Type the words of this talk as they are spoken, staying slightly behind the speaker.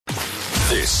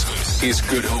This is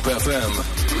Good Hope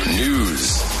FM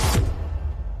News.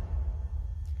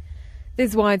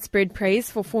 There's widespread praise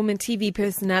for former TV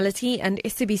personality and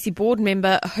SABC board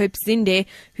member Hope Zinde,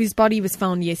 whose body was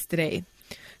found yesterday.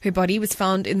 Her body was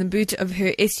found in the boot of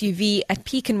her SUV at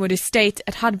Pekinwood Estate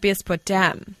at Hartbeespoort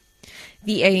Dam.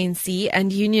 The ANC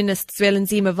and unionist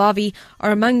Zwelinzima Vavi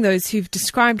are among those who've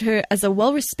described her as a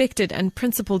well-respected and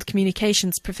principled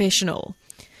communications professional.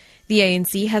 The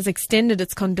ANC has extended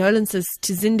its condolences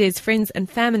to Zinde's friends and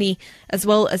family, as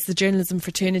well as the journalism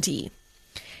fraternity.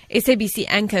 SABC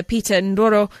anchor Peter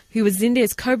Ndoro, who was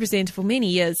Zinde's co-presenter for many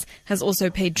years, has also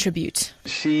paid tribute.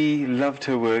 She loved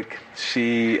her work,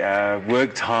 she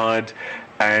worked hard,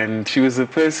 and she was a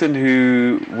person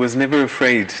who was never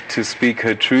afraid to speak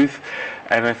her truth.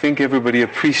 And I think everybody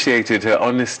appreciated her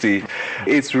honesty.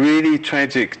 It's really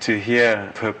tragic to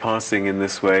hear her passing in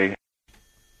this way.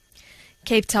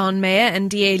 Cape Town Mayor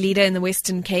and DA leader in the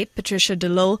Western Cape, Patricia de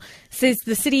Lille, says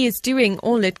the city is doing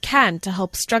all it can to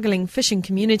help struggling fishing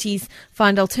communities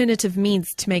find alternative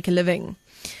means to make a living.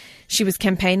 She was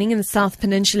campaigning in the South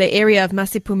Peninsula area of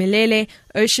Masiphumelele,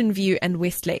 Ocean View and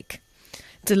Westlake.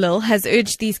 De Lille has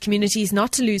urged these communities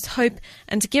not to lose hope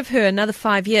and to give her another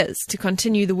 5 years to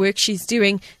continue the work she's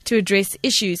doing to address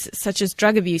issues such as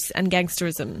drug abuse and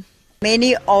gangsterism.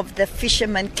 Many of the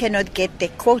fishermen cannot get their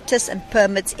quotas and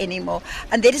permits anymore,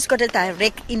 and that has got a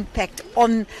direct impact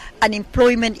on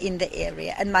unemployment in the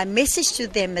area. And my message to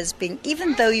them has been,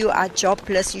 even though you are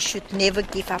jobless, you should never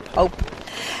give up hope.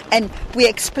 And we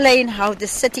explain how the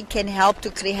city can help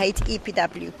to create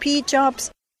EPWP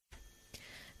jobs.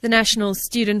 The National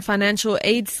Student Financial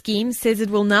Aid Scheme says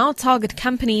it will now target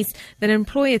companies that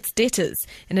employ its debtors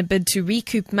in a bid to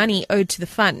recoup money owed to the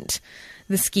fund.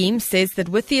 The scheme says that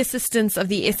with the assistance of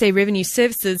the SA Revenue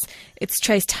Services, it's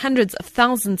traced hundreds of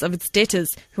thousands of its debtors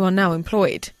who are now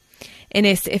employed.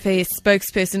 NSFAS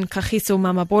spokesperson Kagiso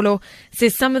Mamabolo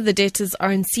says some of the debtors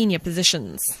are in senior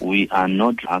positions. We are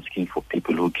not asking for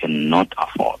people who cannot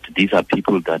afford. These are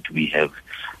people that we have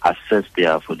assessed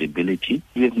their affordability.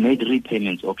 We have made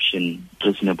repayments option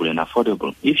reasonable and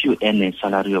affordable. If you earn a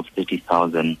salary of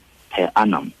 30,000 per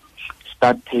annum,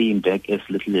 start paying back as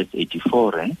little as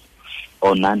 84 rand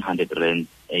or 900 rand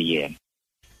a year.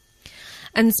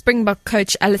 And Springbok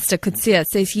coach Alistair Coetzee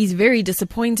says he's very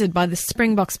disappointed by the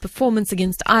Springboks' performance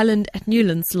against Ireland at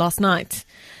Newlands last night.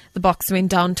 The Boks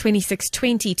went down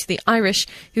 26-20 to the Irish,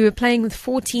 who were playing with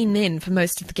 14 men for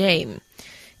most of the game.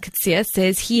 Coetzee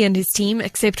says he and his team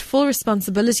accept full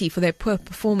responsibility for their poor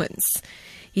performance.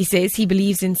 He says he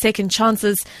believes in second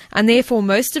chances, and therefore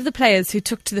most of the players who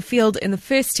took to the field in the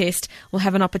first test will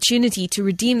have an opportunity to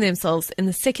redeem themselves in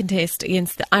the second test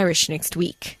against the Irish next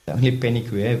week. The only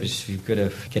panic we have is we've got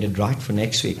to get it right for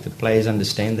next week. The players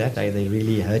understand that. They're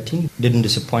really hurting. Didn't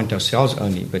disappoint ourselves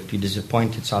only, but we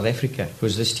disappointed South Africa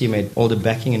because this team had all the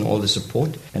backing and all the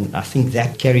support, and I think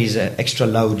that carries an extra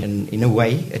load, and in a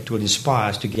way it will inspire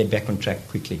us to get back on track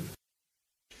quickly.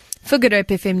 For Good Hope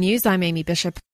FM News, I'm Amy Bishop.